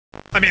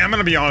mean, I'm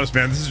gonna be honest,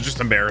 man. This is just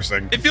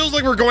embarrassing. It feels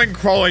like we're going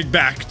crawling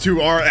back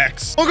to our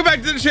ex. Welcome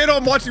back to the channel.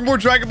 I'm watching more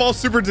Dragon Ball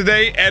Super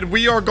today, and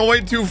we are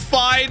going to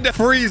find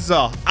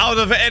Frieza out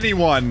of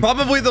anyone.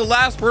 Probably the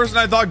last person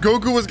I thought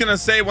Goku was gonna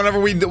say whenever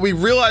we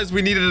realized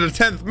we needed a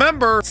 10th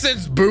member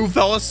since Boo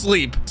fell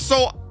asleep.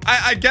 So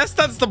I guess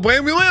that's the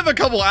plan. We only have a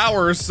couple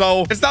hours,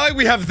 so it's not like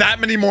we have that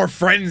many more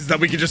friends that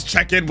we can just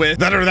check in with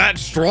that are that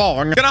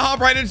strong. Gonna hop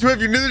right into it. If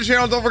you're new to the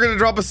channel, don't forget to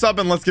drop a sub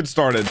and let's get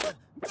started.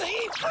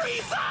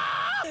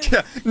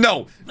 Yeah,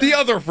 no, the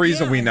other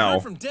Frieza we know.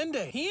 From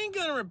Dende. He ain't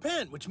gonna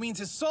repent, which means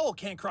his soul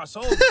can't cross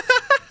over.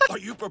 Are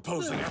you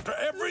proposing after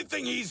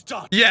everything he's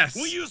done? Yes.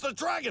 We use the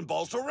Dragon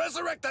Balls to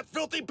resurrect that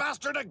filthy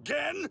bastard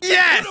again?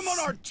 Yes. Put him on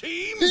our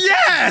team?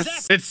 Yes.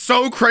 Exactly. It's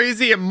so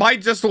crazy. It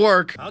might just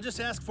work. I'll just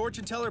ask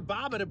fortune teller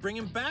Baba to bring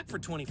him back for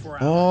 24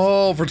 hours.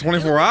 Oh, for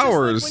 24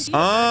 hours.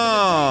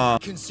 Ah.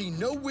 Can see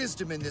no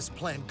wisdom in this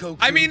plan, Goku.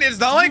 I mean, it's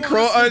not like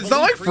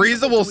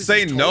Frieza will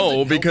say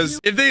no, because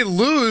if they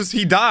lose,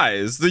 he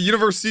dies. The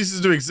universe ceases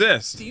to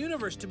exist. The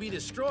universe to be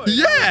destroyed.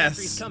 Yes.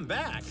 He's come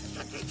back.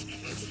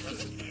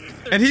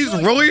 And he's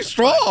really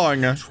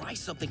strong. Try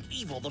something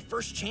evil the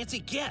first chance he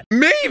gets.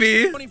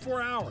 Maybe.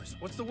 24 hours.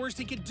 What's the worst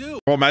he could do?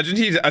 Well, imagine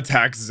he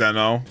attacks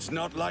Zeno. It's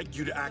not like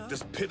you to act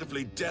this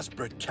pitifully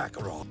desperate,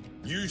 Kakarot.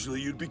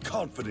 Usually you'd be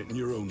confident in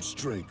your own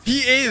strength. He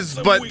is,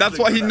 but that's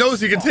why he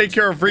knows he can take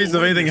care of Frieza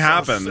if anything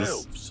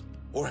happens.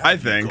 I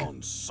think.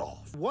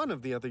 One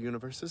of the other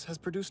universes has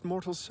produced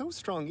mortals so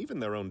strong even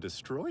their own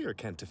destroyer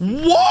can't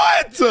defeat.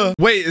 What?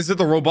 Wait, is it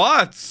the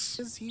robots?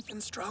 Is even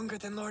stronger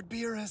than Lord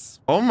Beerus.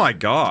 Oh my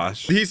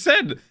gosh. He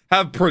said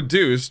have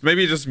produced.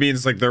 Maybe it just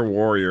means like they're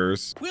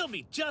warriors. We'll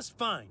be just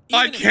fine.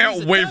 I Even if can't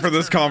Frieza wait does for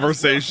this turn on us, we'll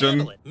conversation.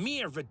 handle it.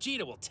 Me or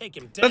Vegeta will take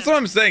him down. That's what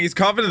I'm saying. He's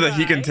confident that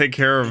he can take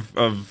care of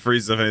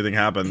Frieza if anything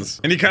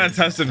happens. And he kind of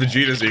tested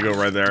Vegeta's ego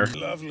right there.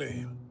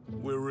 Lovely.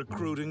 We're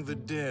recruiting the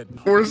dead.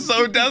 We're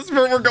so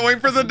desperate. We're going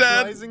for the dead.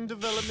 Surprising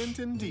development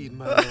indeed,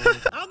 my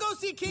lord. I'll go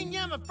see King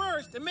Yama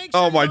first and make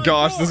sure. Oh my he's on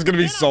gosh, board. this is gonna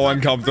be Then so I'll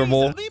talk to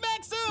uncomfortable. Frieza. Be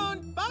back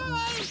soon.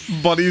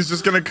 Bye. Buddy's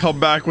just gonna come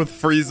back with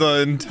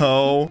Frieza in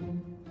tow.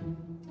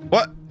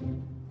 What?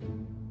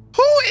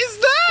 Who is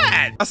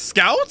that? A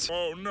scout?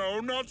 Oh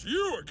no, not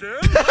you again.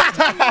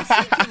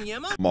 King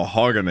Yama?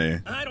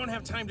 Mahogany. I don't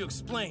have time to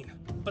explain,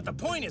 but the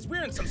point is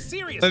we're in some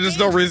serious There's just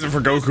no danger. reason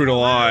for Goku to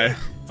lie.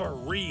 For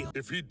real.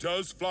 If he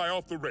does fly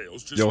off the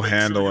rails, just You'll make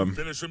handle sure him. you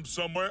finish him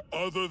somewhere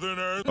other than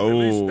Earth. Oh. At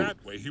least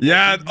that way he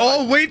Yeah. won't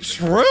Oh, wait,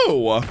 true.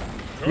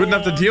 We wouldn't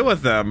have to deal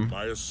with them.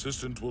 My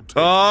assistant will take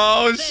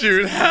Oh,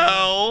 shoot,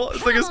 hell.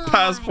 It's like his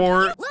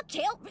passport. Look,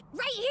 Kale,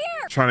 right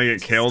here. Trying to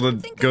get Kale to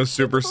go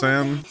Super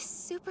Saiyan.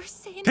 Super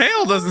Saiyan.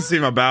 Kale doesn't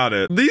seem about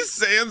it. These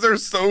Saiyans are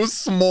so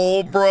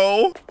small,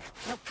 bro.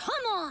 Now, come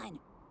on.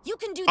 You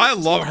can do this. I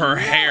love too. her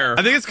hair.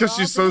 I think it's because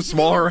she's so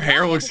small, her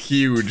hair looks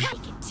huge. Make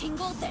it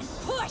tingle, then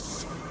push.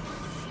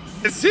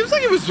 It seems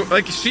like it was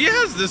like she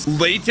has this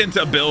latent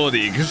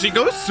ability because she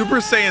goes Super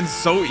Saiyan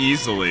so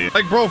easily.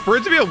 Like, bro, for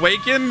it to be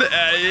awakened,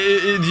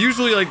 it's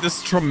usually like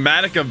this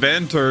traumatic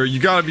event or you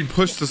gotta be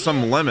pushed to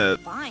some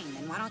limit. Fine,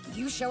 then why don't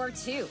you show her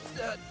too?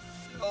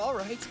 All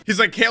right. He's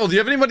like, Kale, do you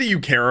have anybody you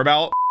care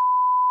about?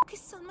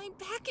 Focus on my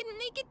back and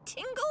make it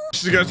tingle.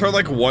 She's gonna turn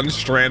like one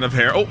strand of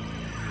hair. Oh,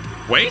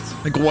 wait,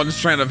 like one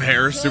strand of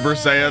hair, Super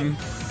Saiyan.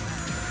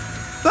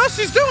 No,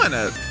 she's doing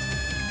it.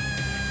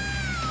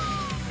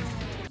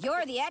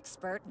 You're the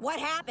expert. What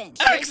happened?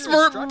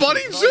 Expert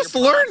buddy just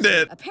learned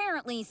it.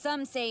 Apparently,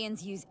 some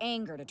Saiyans use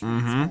anger to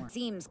transform.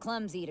 Seems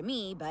clumsy to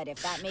me, but if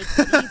that makes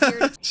it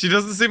easier to... She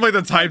doesn't seem like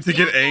the type to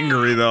get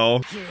angry though.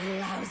 You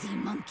lousy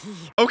monkey.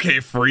 Okay,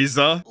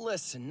 Frieza.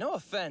 Listen, no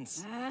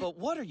offense, but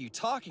what are you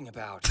talking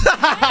about?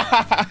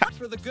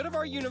 For the good of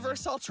our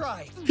universe, I'll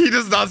try. He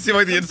does not seem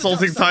like the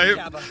insulting type.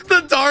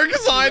 The dark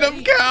side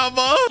of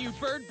Kappa. You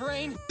bird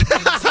brain.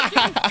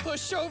 Chicken,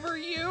 push over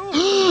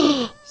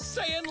you.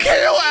 Saying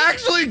Kale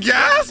actually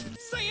gasped.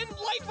 Saying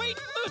lightweight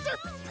loser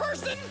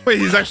person. Wait,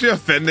 he's actually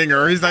offending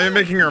her. He's not even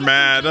making her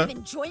mad. Have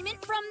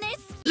enjoyment from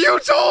this? You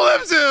told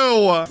him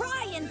to.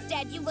 Try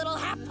instead, you little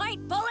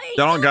half-pint bully.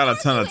 Y'all don't got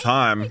a ton of I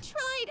time.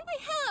 tried.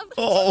 I have.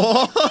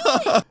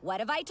 Oh.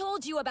 What have I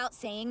told you about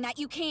saying that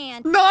you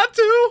can? Not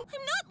to.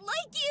 I'm not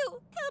like you.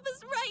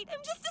 Kappa's right. I'm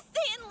just a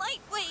Saiyan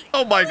lightweight.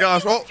 Oh my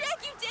gosh. Oh. Drag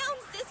you down,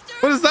 sister.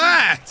 What is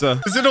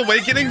that? Is it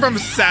awakening from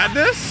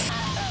sadness?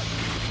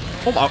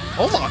 Oh my.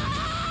 Oh my.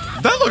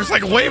 That looks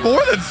like way more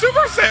than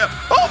Super Saiyan.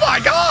 Oh my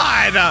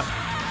god.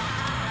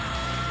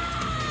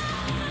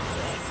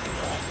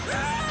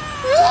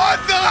 What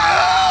the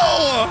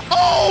hell?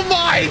 Oh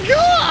my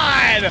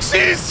god.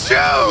 She's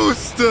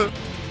juiced.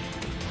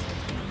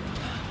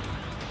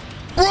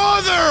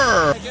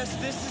 Brother. I guess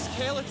this is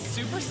Kale's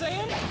Super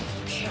Saiyan?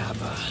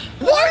 Kappa.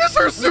 Why is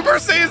her Super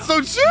Saiyan so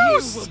You will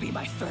juiced? be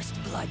my first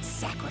blood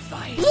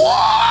sacrifice.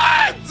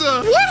 What?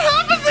 What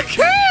happened to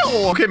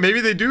Kale! Okay,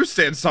 maybe they do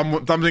stand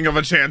something of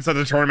a chance at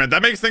the tournament.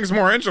 That makes things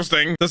more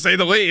interesting, to say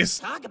the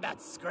least. Talk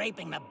about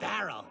scraping the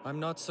barrel. I'm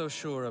not so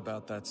sure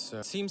about that,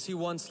 sir. Seems he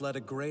once led a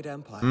great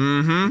empire.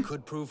 Mm-hmm.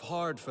 Could prove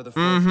hard for the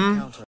fourth to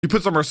counter. You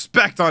put some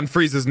respect on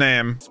Frieza's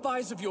name.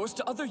 Spies of yours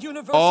to other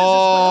universes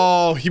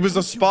Oh, he was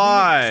a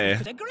spy.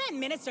 The Grand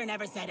Minister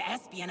never said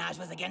espionage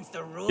was against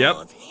the rules. Yep.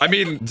 I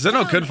mean,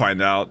 Zeno could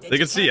find out. They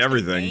could see The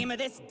everything. name of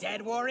this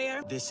dead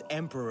warrior? This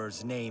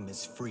emperor's name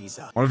is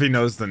Frieza. What if he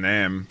knows the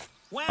name?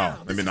 Wow,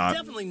 Oh, maybe this not. is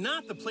definitely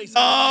not the place.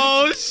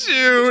 Oh,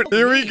 shoot.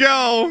 Here we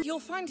go. You'll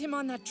find him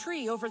on that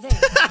tree over there.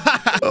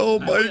 Oh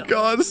my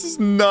god, this is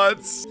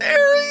nuts.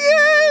 There he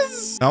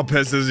is. How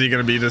pissed is he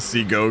gonna be to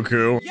see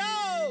Goku?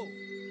 Yo!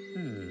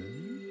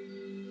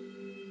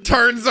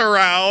 Turns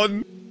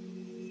around.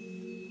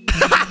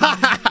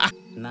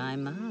 My.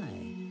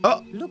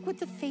 Oh. Look what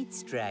the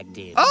fates dragged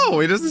in. Oh,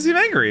 he doesn't seem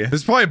angry.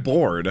 He's probably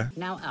bored.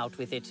 Now out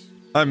with it.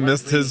 I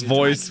missed his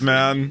voice,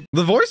 man.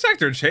 The voice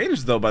actor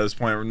changed though by this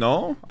point.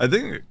 No, I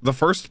think the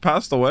first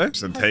passed away.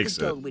 Just Has takes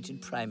the it.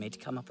 dull-witted primate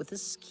come up with a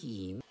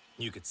scheme?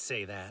 You could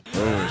say that.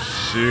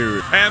 Oh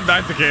shoot. And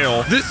back to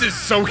Kale. This is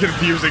so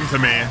confusing to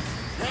me.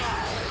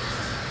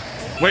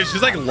 Wait,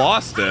 she's like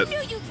lost it. Knew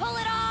you'd pull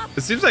it off.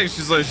 It seems like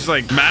she's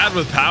like mad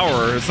with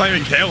power. It's not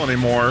even Kale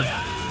anymore.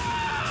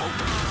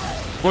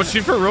 Well,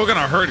 she for real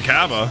gonna hurt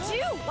Kappa. Dude,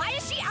 why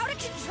is she out of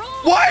control?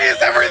 Why is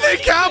everything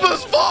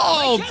Kappa's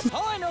fault?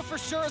 All I know for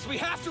sure is we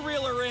have to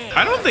reel her in.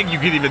 I don't think you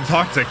can even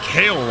talk to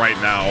Kale right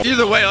now.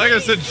 Either way, like I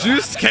said,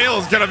 Juiced Kale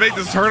is gonna make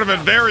this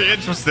tournament very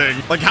interesting.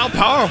 Like, how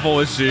powerful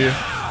is she?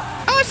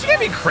 Oh, she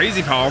can't be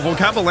crazy powerful.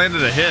 Kappa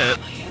landed a hit.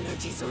 My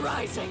energy's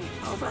rising,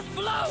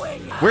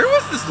 overflowing. Where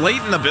was this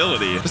latent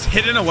ability? Just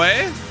hidden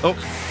away? Oh,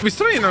 we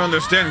still don't even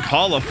understand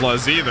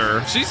Caulifla's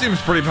either. She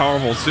seems pretty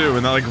powerful too,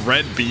 in that like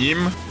red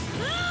beam.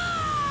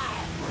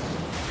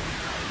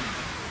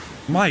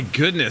 My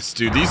goodness,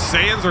 dude, these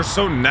Saiyans are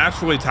so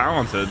naturally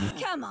talented.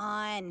 Come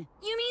on.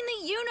 You mean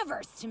the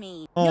universe to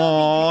me.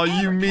 Oh, Nobody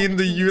could you ever mean come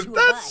the between youth? two of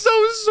That's us.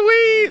 so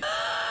sweet.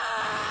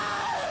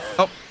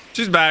 Oh,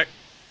 she's back.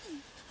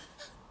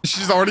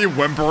 She's already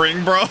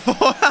whimpering, bro.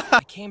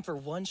 I came for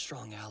one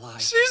strong ally.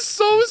 She's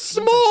so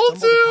small,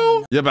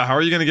 too. Yeah, but how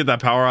are you going to get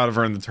that power out of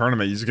her in the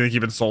tournament? You just going to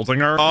keep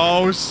insulting her?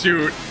 Oh,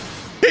 shoot.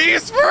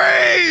 He's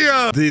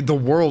free! The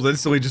world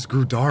instantly just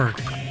grew dark.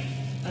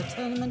 A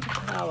tournament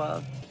of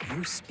power.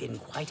 You spin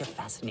quite a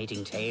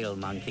fascinating tale,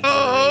 monkey.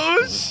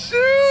 Oh,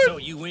 shoot. So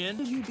you win?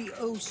 Will you be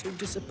oh so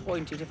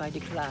disappointed if I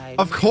decline?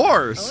 Of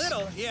course. A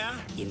little, yeah.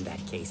 In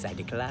that case, I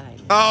decline.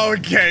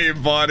 Okay,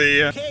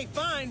 buddy. Okay,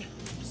 fine.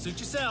 Suit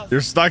yourself.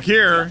 You're stuck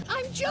here.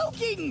 I'm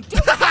joking!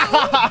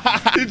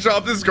 He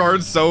dropped his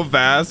guard so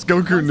fast.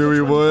 Goku knew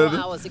he would.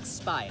 Hours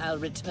expire. I'll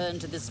return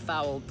to this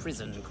foul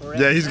prison, correct?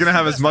 Yeah, he's gonna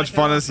have as much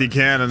fun as he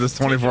can in this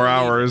 24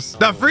 hours.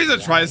 Now,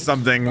 Frieza tries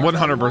something,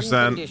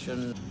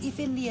 100%. If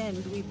in the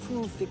end we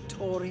prove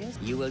victorious,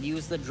 you will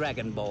use the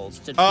Dragon Balls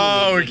to...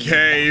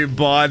 Okay,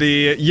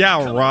 buddy. Yeah,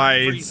 Come on,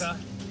 right. Frieza.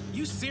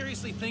 You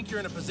seriously think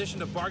you're in a position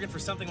to bargain for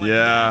something like Yeah,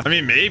 that? I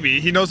mean,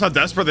 maybe. He knows how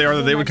desperate they are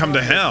that they would come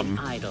to him.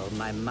 Idle,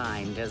 my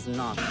mind does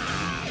not.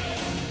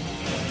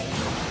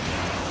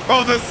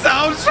 Oh, the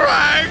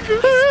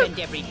soundtrack! Spend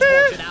every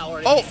tortured hour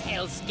in Oh. this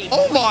hellscape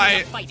Oh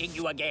my. fighting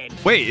you again.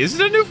 Wait, is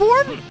it a new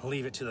form?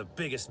 Leave it to the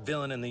biggest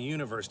villain in the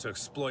universe to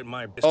exploit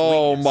my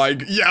Oh weakness.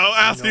 my, yeah,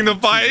 asking to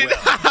fight.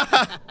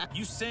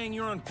 You saying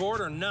you're on board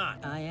or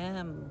not? I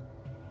am.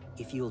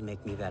 If you'll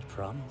make me that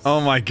promise.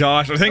 Oh my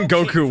gosh, I think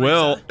Okay, Goku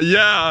will. Frieza.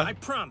 Yeah. I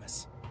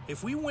promise.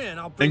 If we win,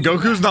 I'll bring And you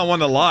Goku's back. not one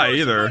to lie First,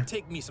 it either. might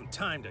take me some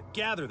time to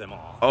gather them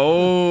all.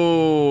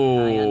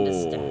 Oh. I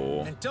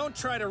understand. And don't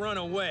try to run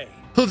away.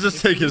 He'll just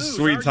If take we his lose,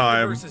 sweet our time.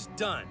 universe is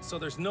done, so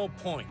there's no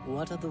point.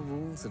 What are the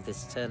rules of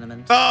this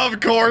tournament? Of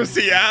course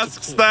he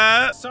asks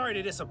that. Sorry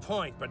to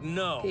disappoint, but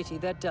no. Pity,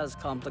 that does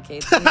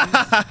complicate things.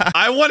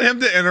 I want him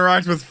to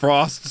interact with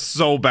Frost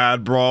so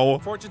bad, bro.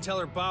 Fortune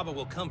teller Baba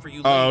will come for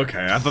you Oh, later.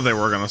 okay. I thought they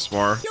were gonna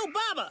spar. Yo,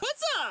 Baba,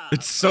 what's up?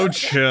 It's so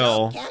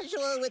chill.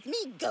 Casual with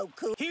me,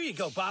 Goku. Here you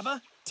go,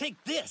 Baba.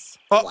 Take this.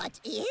 Oh, What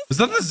is? is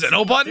that the Zeno There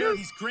are button?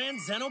 these Grand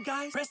Zeno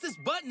guys. Press this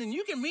button and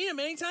you can meet them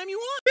anytime you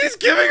want. He's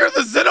giving her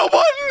the Zeno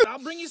button? I'll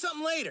bring you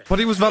something later. But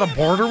he was about to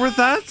barter with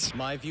that?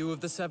 My view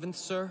of the seventh,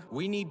 sir,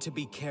 we need to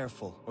be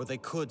careful, or they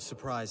could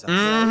surprise us.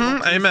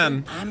 Mm-hmm,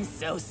 amen. I'm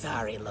so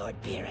sorry,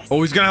 Lord Beerus.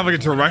 Oh, he's gonna have like a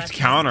direct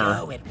counter.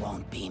 No, it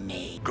won't be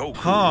me. Goku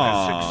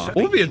Huh.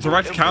 What would be a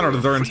direct counter to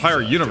their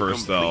entire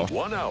universe, though?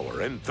 1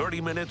 hour and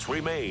 30 minutes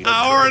remain.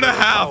 Hour and a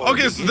half.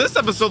 Okay, so this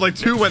episode, like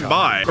 2 went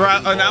by. Or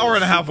an hour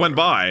and a half went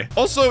by.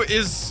 Also,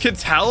 is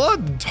Kitala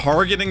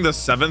targeting the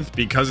 7th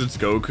because it's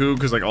Goku?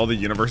 Because like all the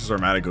universes are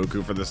mad at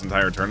Goku for this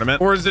entire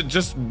tournament? Or is it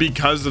just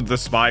because of the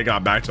spy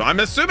got back to him? I'm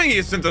assuming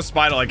he sent a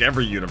spy to like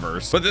every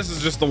universe. But this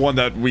is just the one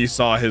that we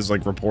saw his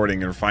like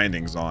reporting and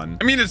findings on.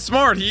 I mean, it's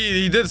smart.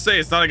 He did say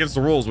it's not against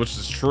the rules, which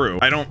is true.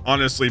 I don't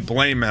honestly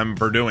blame him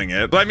for doing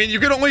it. But I mean, you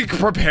can only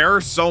prepare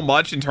so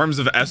much in terms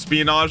of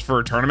espionage for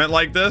a tournament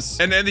like this.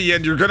 And in the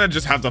end, you're gonna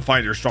just have to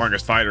find your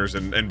strongest fighters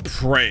and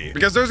pray.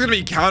 Because there's gonna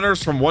be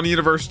counters from one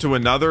universe to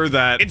another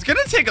that it's gonna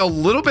take a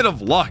little bit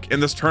of luck in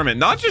this tournament,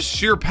 not just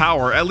sheer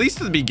power, at least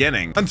at the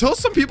beginning. Until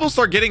some people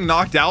start getting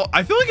knocked out,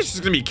 I feel like it's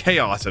just gonna be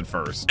chaos at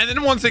first. And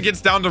then once it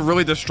gets down to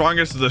really the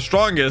strongest of the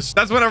strongest,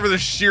 that's whenever the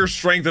sheer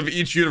strength of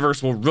each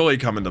universe will really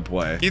come into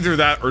play. Either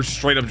that or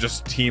straight up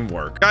just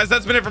teamwork. Guys,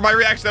 that's been it for my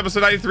reaction to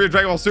episode 93 of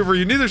Dragon Ball Super. If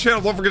you're new to the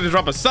channel, don't forget to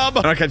drop a sub,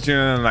 and I'll catch you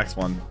in the next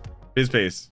one. Peace.